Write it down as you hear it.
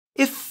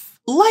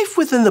Life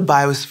within the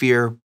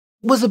biosphere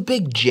was a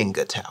big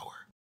Jenga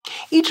tower.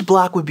 Each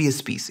block would be a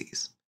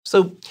species.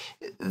 So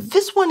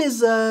this one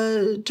is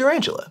a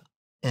tarantula,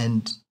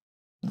 and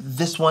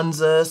this one's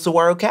a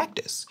saguaro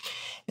cactus,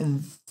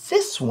 and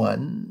this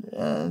one's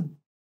a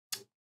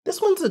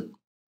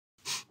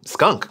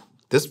skunk.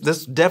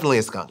 This definitely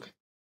a skunk.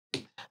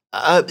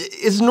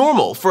 It's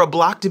normal for a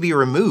block to be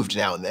removed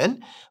now and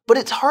then, but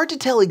it's hard to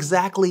tell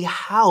exactly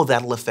how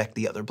that'll affect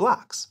the other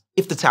blocks.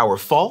 If the tower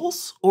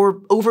falls,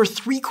 or over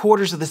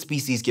 3/4 of the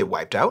species get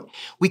wiped out,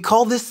 we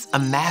call this a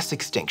mass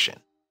extinction.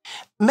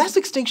 Mass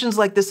extinctions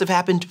like this have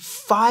happened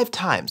 5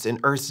 times in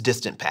Earth's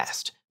distant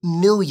past,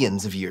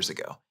 millions of years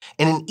ago.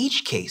 And in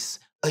each case,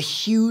 a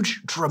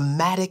huge,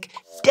 dramatic,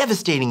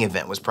 devastating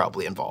event was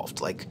probably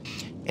involved, like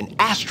an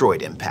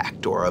asteroid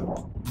impact, or a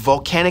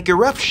volcanic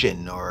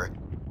eruption, or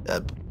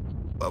a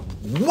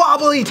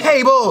wobbly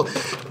table!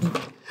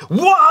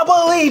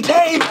 Wobbly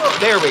table!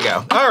 There we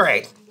go. All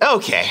right.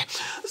 Okay.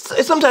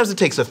 Sometimes it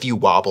takes a few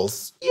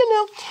wobbles, you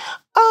know.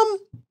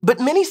 But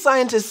many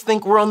scientists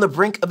think we're on the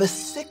brink of a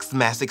 6th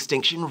mass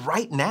extinction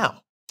right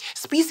now.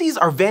 Species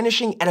are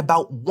vanishing at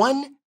about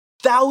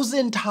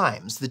 1,000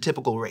 times the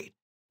typical rate.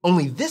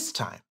 Only this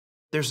time,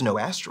 there's no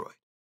asteroid.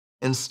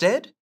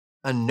 Instead,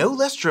 a no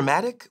less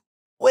dramatic,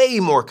 way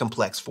more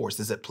complex force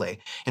is at play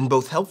in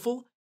both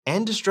helpful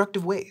and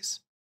destructive ways.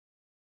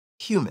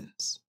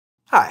 Humans.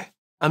 Hi,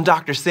 I'm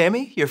Dr.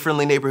 Sammy, your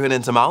friendly neighborhood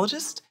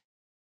entomologist,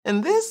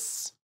 and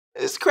this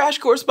is Crash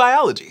Course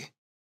Biology.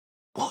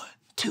 1,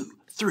 2,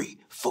 3,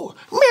 4.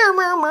 Meow,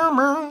 meow, meow,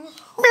 meow.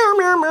 Meow,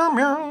 meow, meow,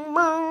 meow,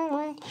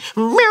 meow.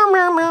 Meow,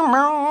 meow, meow,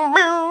 meow,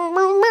 meow,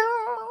 meow, meow.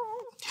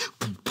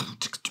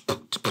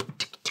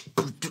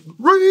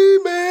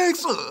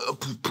 Remix!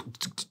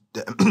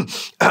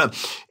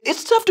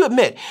 It's tough to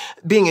admit,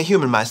 being a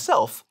human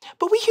myself,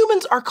 but we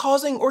humans are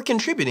causing or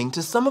contributing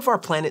to some of our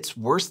planet's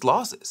worst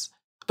losses.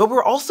 But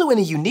we're also in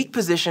a unique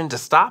position to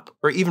stop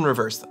or even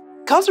reverse them.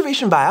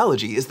 Conservation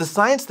biology is the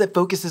science that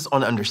focuses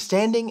on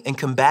understanding and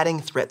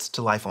combating threats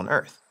to life on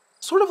Earth,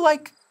 sort of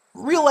like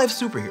real-life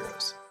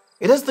superheroes.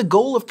 It has the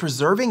goal of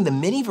preserving the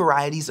many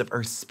varieties of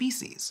Earth's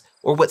species,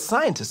 or what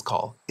scientists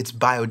call its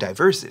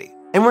biodiversity.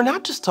 And we're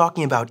not just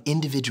talking about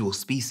individual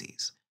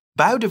species.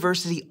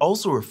 Biodiversity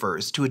also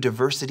refers to a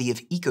diversity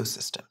of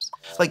ecosystems.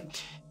 Like,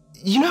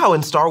 you know how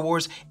in Star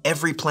Wars,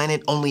 every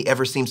planet only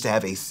ever seems to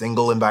have a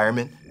single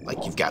environment?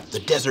 Like you've got the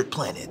desert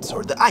planets,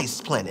 or the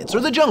ice planets, or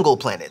the jungle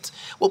planets.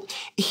 Well,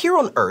 here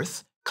on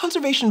Earth,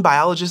 conservation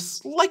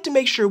biologists like to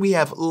make sure we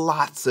have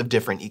lots of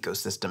different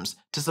ecosystems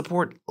to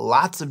support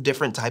lots of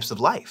different types of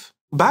life.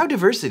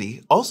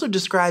 Biodiversity also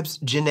describes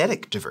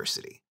genetic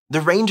diversity,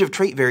 the range of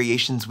trait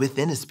variations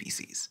within a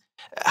species.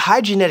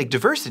 High genetic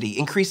diversity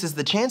increases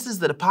the chances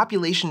that a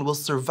population will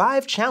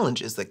survive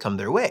challenges that come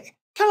their way.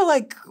 Kind of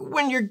like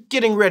when you're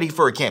getting ready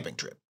for a camping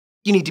trip.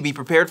 You need to be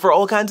prepared for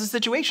all kinds of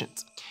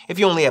situations. If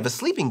you only have a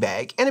sleeping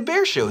bag and a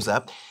bear shows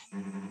up,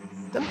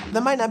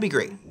 that might not be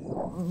great.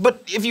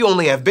 But if you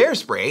only have bear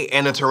spray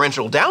and a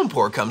torrential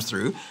downpour comes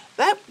through,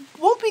 that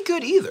won't be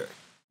good either.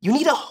 You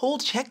need a whole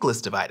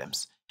checklist of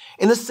items.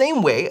 In the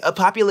same way, a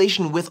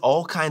population with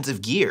all kinds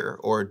of gear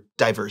or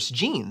diverse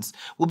genes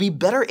will be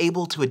better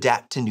able to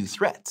adapt to new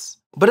threats.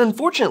 But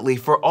unfortunately,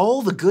 for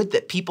all the good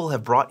that people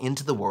have brought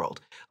into the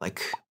world,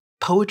 like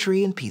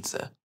poetry and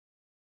pizza,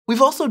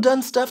 we've also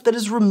done stuff that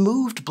has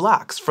removed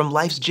blocks from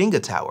life's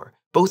Jenga tower,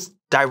 both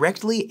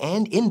directly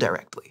and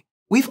indirectly.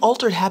 We've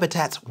altered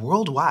habitats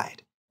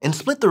worldwide and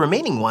split the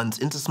remaining ones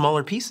into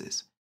smaller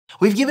pieces.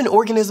 We've given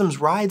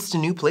organisms rides to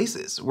new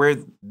places where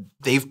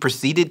they've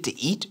proceeded to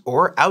eat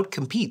or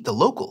outcompete the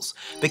locals,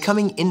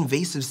 becoming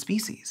invasive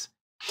species.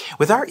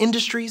 With our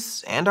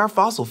industries and our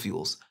fossil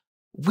fuels,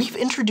 we've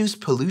introduced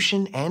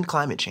pollution and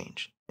climate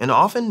change, and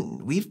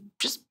often we've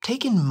just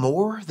taken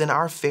more than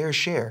our fair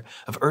share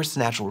of Earth's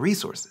natural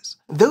resources.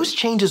 Those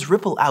changes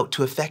ripple out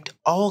to affect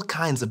all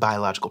kinds of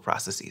biological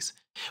processes.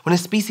 When a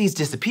species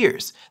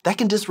disappears, that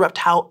can disrupt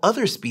how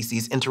other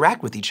species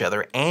interact with each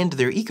other and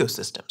their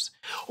ecosystems.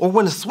 Or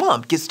when a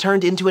swamp gets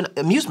turned into an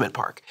amusement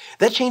park,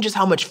 that changes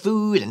how much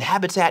food and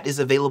habitat is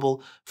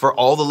available for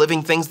all the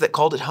living things that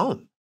called it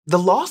home. The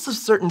loss of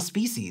certain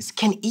species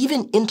can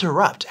even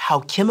interrupt how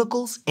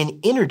chemicals and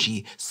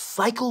energy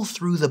cycle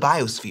through the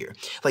biosphere.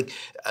 Like,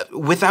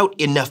 without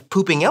enough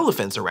pooping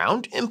elephants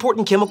around,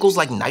 important chemicals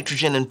like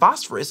nitrogen and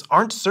phosphorus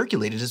aren't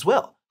circulated as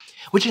well,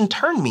 which in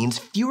turn means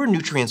fewer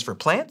nutrients for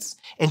plants,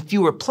 and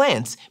fewer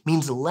plants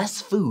means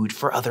less food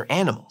for other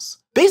animals.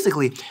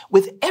 Basically,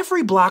 with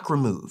every block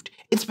removed,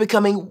 it's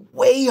becoming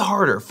way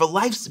harder for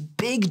life's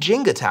big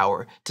Jenga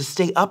tower to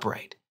stay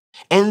upright.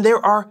 And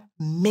there are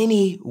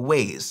many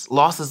ways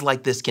losses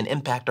like this can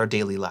impact our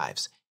daily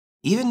lives,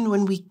 even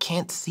when we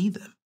can't see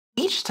them.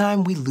 Each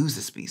time we lose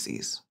a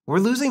species, we're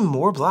losing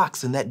more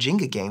blocks in that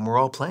Jenga game we're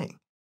all playing.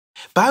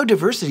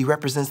 Biodiversity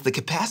represents the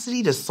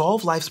capacity to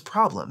solve life's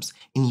problems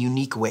in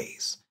unique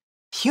ways.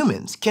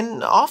 Humans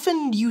can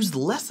often use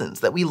lessons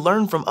that we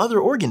learn from other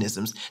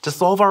organisms to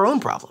solve our own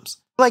problems.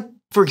 Like,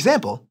 for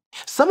example,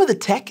 some of the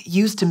tech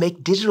used to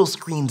make digital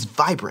screens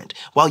vibrant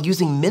while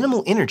using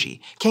minimal energy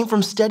came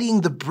from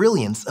studying the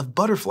brilliance of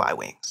butterfly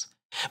wings.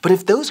 But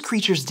if those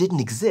creatures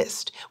didn't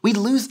exist, we'd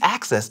lose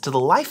access to the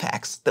life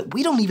hacks that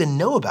we don't even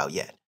know about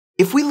yet.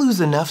 If we lose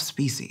enough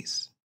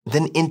species,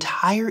 then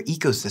entire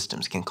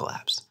ecosystems can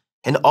collapse.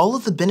 And all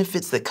of the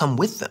benefits that come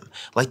with them,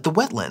 like the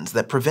wetlands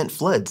that prevent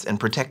floods and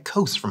protect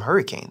coasts from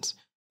hurricanes,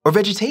 or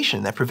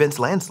vegetation that prevents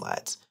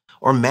landslides,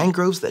 or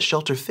mangroves that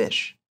shelter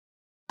fish.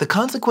 The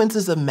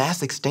consequences of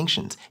mass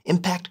extinctions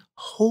impact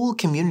whole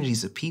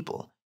communities of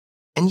people,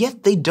 and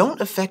yet they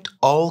don't affect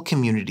all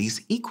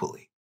communities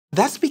equally.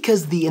 That's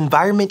because the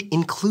environment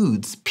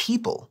includes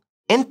people,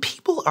 and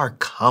people are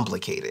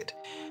complicated.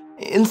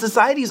 In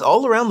societies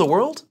all around the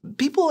world,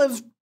 people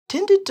have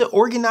tended to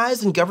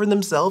organize and govern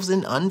themselves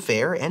in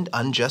unfair and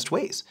unjust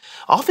ways,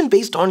 often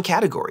based on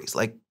categories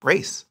like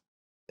race.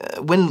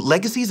 When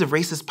legacies of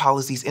racist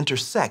policies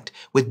intersect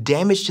with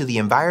damage to the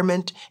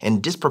environment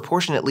and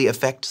disproportionately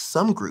affect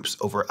some groups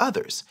over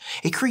others,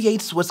 it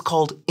creates what's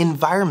called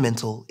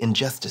environmental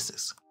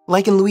injustices.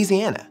 Like in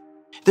Louisiana,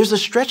 there's a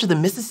stretch of the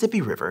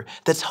Mississippi River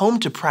that's home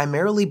to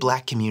primarily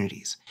Black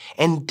communities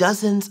and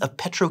dozens of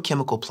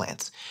petrochemical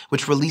plants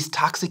which release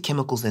toxic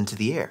chemicals into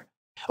the air.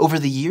 Over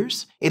the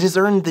years, it has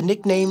earned the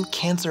nickname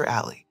Cancer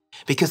Alley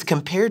because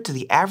compared to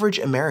the average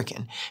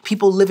American,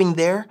 people living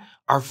there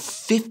are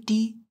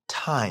 50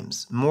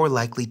 times more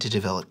likely to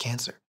develop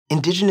cancer.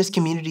 Indigenous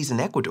communities in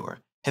Ecuador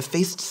have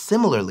faced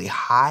similarly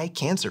high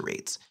cancer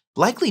rates,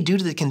 likely due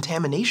to the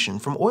contamination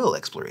from oil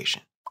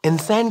exploration. In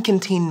San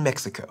Quintin,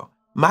 Mexico,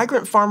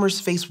 migrant farmers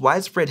face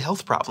widespread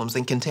health problems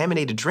and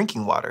contaminated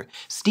drinking water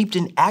steeped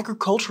in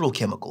agricultural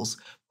chemicals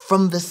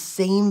from the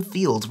same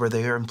fields where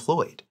they are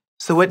employed.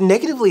 So what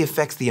negatively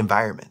affects the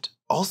environment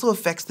also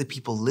affects the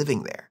people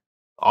living there,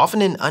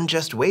 often in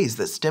unjust ways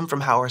that stem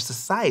from how our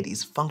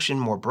societies function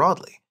more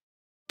broadly.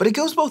 But it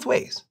goes both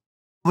ways.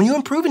 When you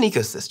improve an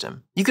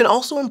ecosystem, you can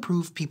also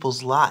improve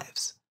people's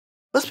lives.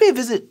 Let's pay a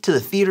visit to the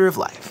theater of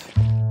life.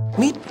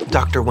 Meet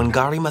Dr.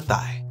 Wangari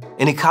Maathai,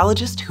 an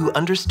ecologist who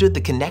understood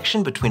the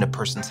connection between a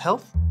person's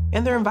health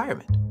and their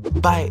environment.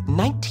 By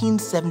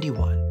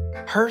 1971,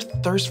 her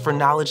thirst for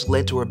knowledge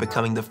led to her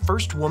becoming the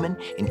first woman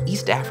in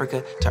East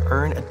Africa to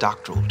earn a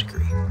doctoral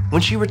degree.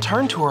 When she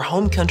returned to her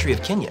home country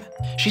of Kenya,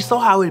 she saw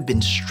how it had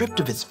been stripped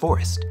of its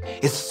forest,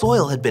 its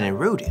soil had been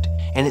eroded,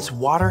 and its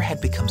water had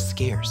become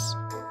scarce.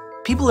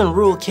 People in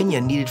rural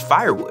Kenya needed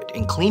firewood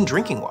and clean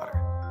drinking water.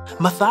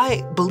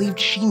 Maathai believed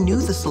she knew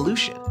the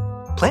solution: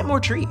 plant more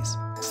trees.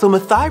 So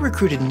Maathai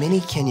recruited many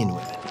Kenyan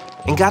women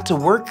and got to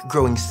work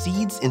growing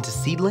seeds into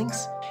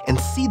seedlings and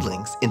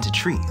seedlings into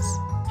trees.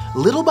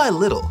 Little by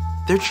little,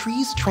 their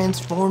trees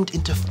transformed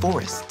into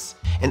forests,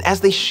 and as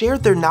they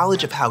shared their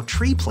knowledge of how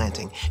tree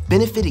planting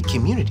benefited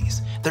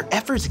communities, their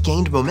efforts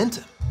gained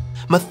momentum.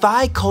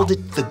 Maathai called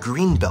it the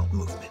Greenbelt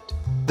movement.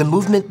 The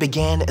movement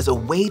began as a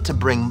way to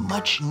bring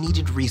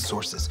much-needed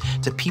resources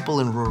to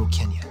people in rural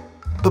Kenya.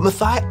 But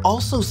Maathai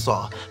also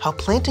saw how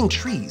planting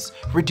trees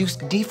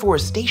reduced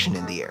deforestation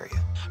in the area,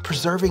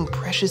 preserving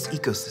precious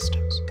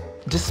ecosystems.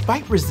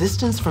 Despite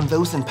resistance from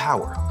those in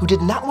power who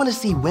did not want to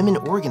see women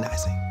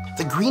organizing,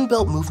 the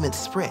Greenbelt movement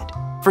spread.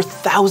 For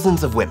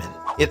thousands of women,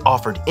 it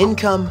offered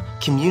income,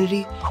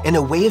 community, and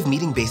a way of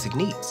meeting basic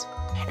needs.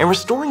 And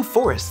restoring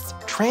forests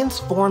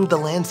transformed the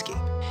landscape,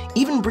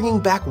 even bringing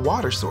back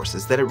water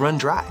sources that had run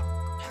dry.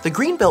 The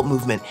Greenbelt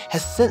movement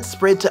has since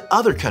spread to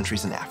other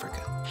countries in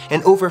Africa,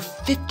 and over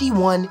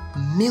 51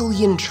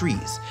 million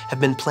trees have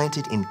been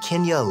planted in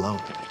Kenya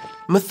alone.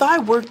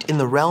 Maathai worked in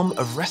the realm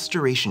of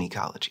restoration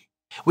ecology,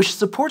 which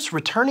supports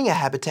returning a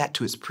habitat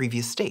to its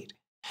previous state.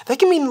 That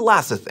can mean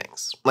lots of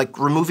things, like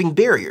removing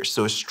barriers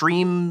so a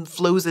stream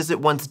flows as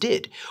it once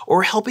did,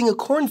 or helping a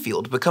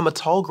cornfield become a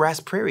tall grass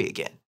prairie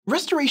again.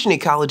 Restoration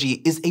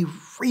ecology is a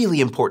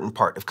really important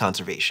part of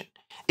conservation.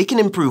 It can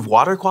improve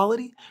water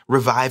quality,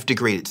 revive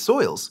degraded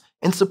soils,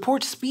 and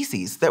support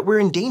species that we're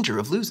in danger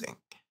of losing.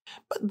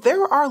 But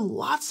there are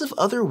lots of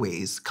other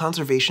ways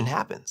conservation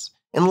happens,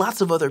 and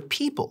lots of other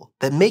people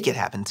that make it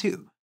happen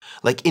too,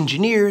 like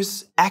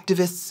engineers,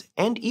 activists,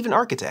 and even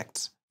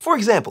architects. For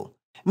example,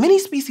 many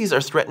species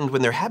are threatened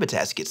when their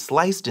habitats get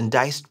sliced and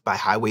diced by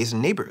highways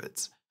and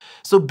neighborhoods.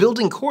 So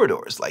building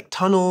corridors like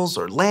tunnels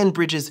or land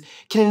bridges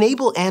can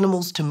enable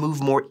animals to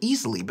move more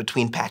easily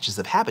between patches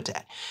of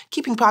habitat,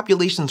 keeping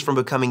populations from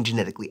becoming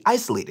genetically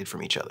isolated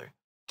from each other.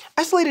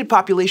 Isolated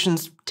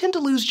populations tend to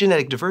lose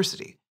genetic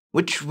diversity,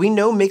 which we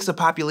know makes a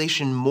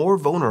population more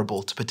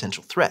vulnerable to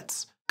potential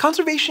threats.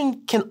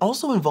 Conservation can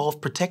also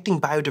involve protecting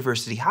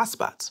biodiversity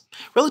hotspots,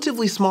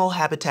 relatively small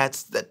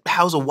habitats that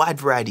house a wide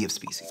variety of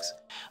species,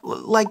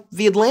 like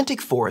the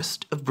Atlantic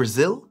forest of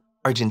Brazil,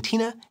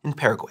 Argentina, and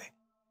Paraguay,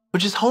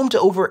 which is home to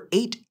over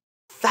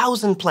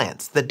 8,000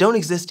 plants that don't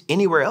exist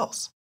anywhere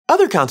else.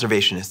 Other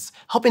conservationists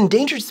help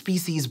endangered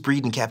species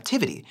breed in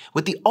captivity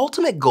with the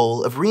ultimate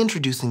goal of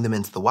reintroducing them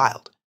into the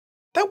wild.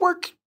 That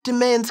work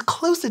demands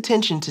close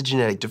attention to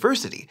genetic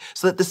diversity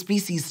so that the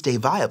species stay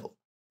viable.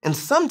 And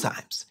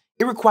sometimes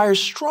it requires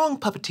strong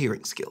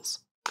puppeteering skills,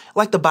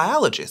 like the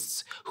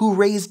biologists who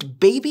raised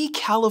baby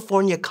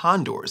California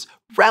condors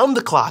round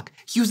the clock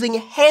using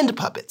hand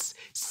puppets.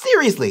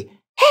 Seriously,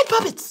 hand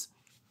puppets!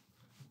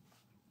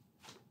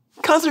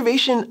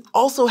 Conservation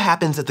also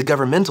happens at the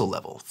governmental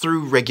level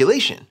through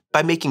regulation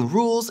by making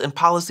rules and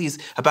policies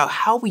about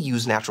how we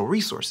use natural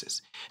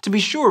resources to be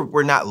sure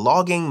we're not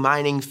logging,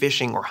 mining,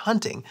 fishing, or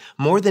hunting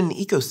more than an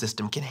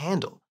ecosystem can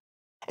handle.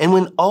 And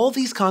when all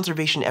these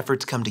conservation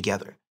efforts come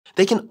together,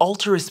 they can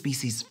alter a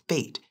species'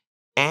 fate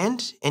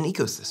and an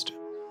ecosystem.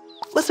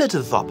 Let's head to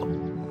the thought bubble.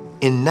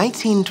 In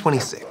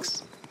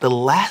 1926, the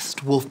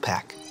last wolf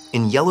pack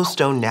in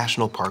Yellowstone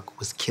National Park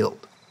was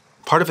killed,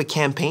 part of a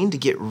campaign to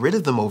get rid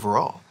of them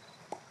overall.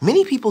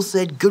 Many people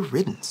said good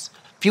riddance,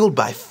 fueled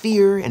by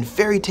fear and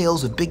fairy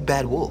tales of big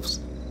bad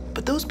wolves.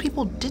 But those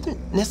people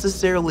didn't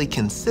necessarily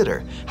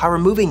consider how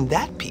removing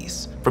that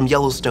piece from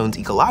Yellowstone's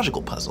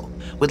ecological puzzle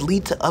would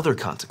lead to other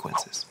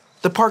consequences.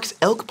 The park's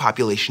elk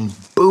population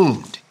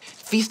boomed,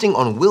 feasting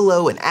on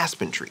willow and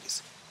aspen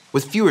trees.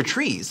 With fewer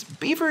trees,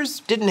 beavers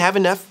didn't have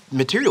enough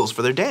materials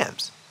for their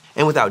dams.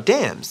 And without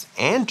dams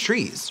and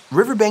trees,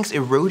 riverbanks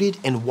eroded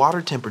and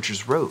water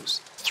temperatures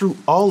rose. Through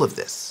all of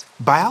this,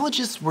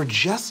 biologists were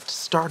just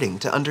starting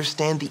to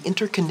understand the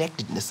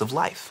interconnectedness of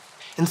life,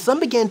 and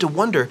some began to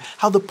wonder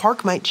how the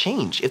park might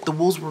change if the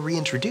wolves were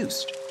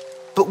reintroduced.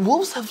 But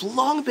wolves have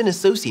long been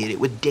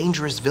associated with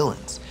dangerous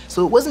villains,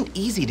 so it wasn't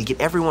easy to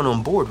get everyone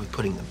on board with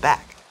putting them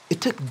back.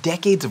 It took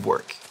decades of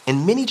work,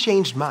 and many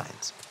changed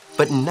minds.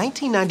 But in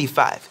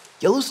 1995,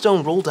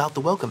 Yellowstone rolled out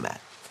the welcome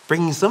mat,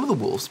 bringing some of the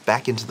wolves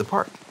back into the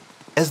park.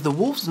 As the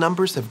wolves'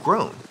 numbers have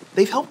grown,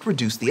 they've helped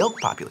reduce the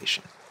elk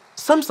population.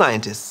 Some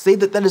scientists say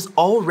that has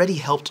already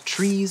helped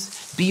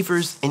trees,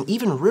 beavers, and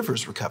even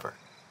rivers recover.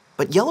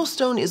 But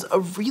Yellowstone is a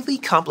really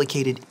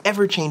complicated,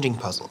 ever-changing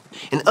puzzle,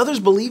 and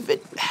others believe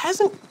it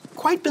hasn't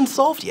quite been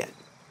solved yet.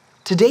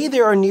 Today,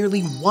 there are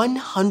nearly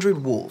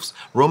 100 wolves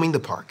roaming the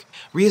park,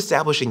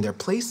 reestablishing their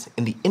place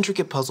in the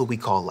intricate puzzle we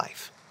call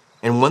life.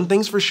 And one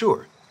thing's for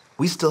sure,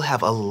 we still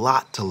have a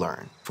lot to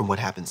learn from what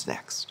happens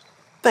next.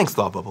 Thanks,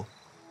 Thought Bubble.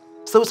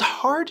 So it's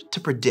hard to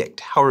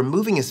predict how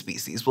removing a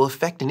species will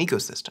affect an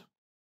ecosystem.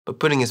 But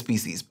putting a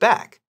species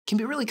back can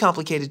be really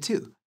complicated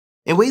too,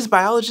 in ways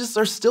biologists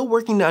are still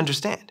working to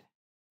understand.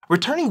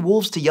 Returning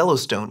wolves to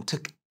Yellowstone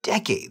took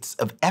decades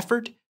of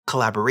effort,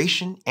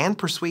 collaboration, and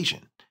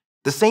persuasion.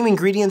 The same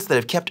ingredients that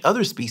have kept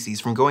other species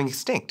from going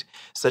extinct,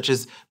 such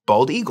as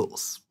bald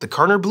eagles, the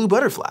Karner blue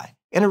butterfly,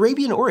 and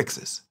Arabian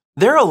oryxes.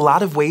 There are a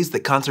lot of ways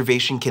that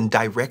conservation can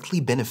directly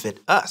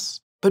benefit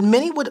us, but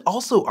many would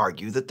also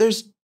argue that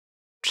there's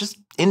just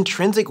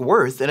intrinsic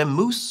worth in a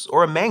moose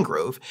or a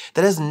mangrove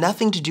that has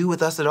nothing to do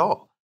with us at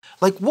all.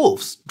 Like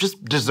wolves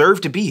just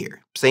deserve to be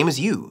here, same as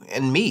you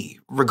and me,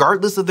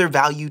 regardless of their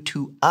value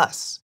to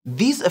us.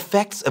 These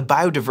effects of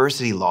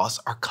biodiversity loss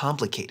are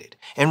complicated,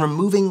 and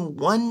removing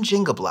one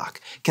Jenga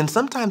block can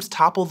sometimes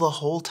topple the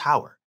whole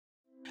tower.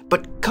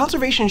 But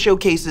conservation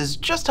showcases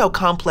just how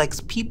complex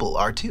people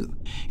are too,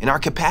 in our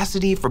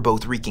capacity for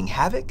both wreaking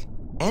havoc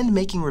and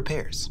making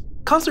repairs.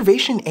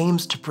 Conservation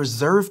aims to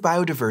preserve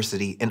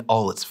biodiversity in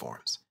all its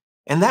forms.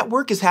 And that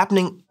work is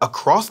happening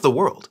across the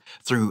world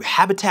through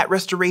habitat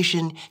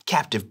restoration,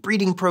 captive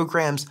breeding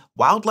programs,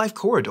 wildlife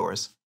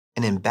corridors,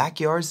 and in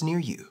backyards near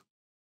you.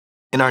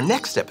 In our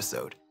next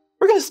episode,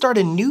 we're going to start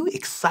a new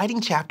exciting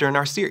chapter in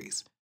our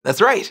series.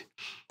 That's right,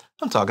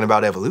 I'm talking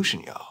about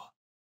evolution, y'all.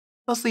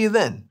 I'll see you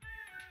then.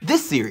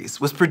 This series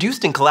was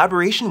produced in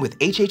collaboration with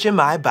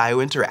HHMI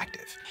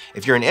BioInteractive.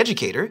 If you're an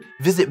educator,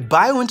 visit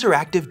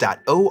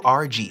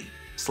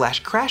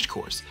biointeractive.org/crash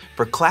course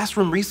for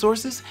classroom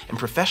resources and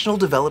professional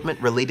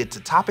development related to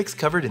topics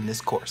covered in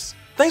this course.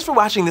 Thanks for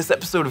watching this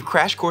episode of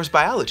Crash Course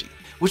Biology,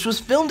 which was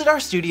filmed at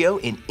our studio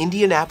in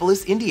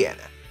Indianapolis,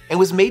 Indiana, and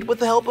was made with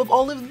the help of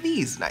all of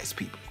these nice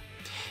people.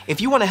 If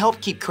you want to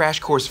help keep Crash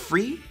Course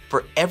free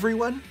for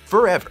everyone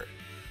forever,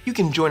 you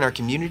can join our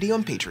community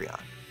on Patreon.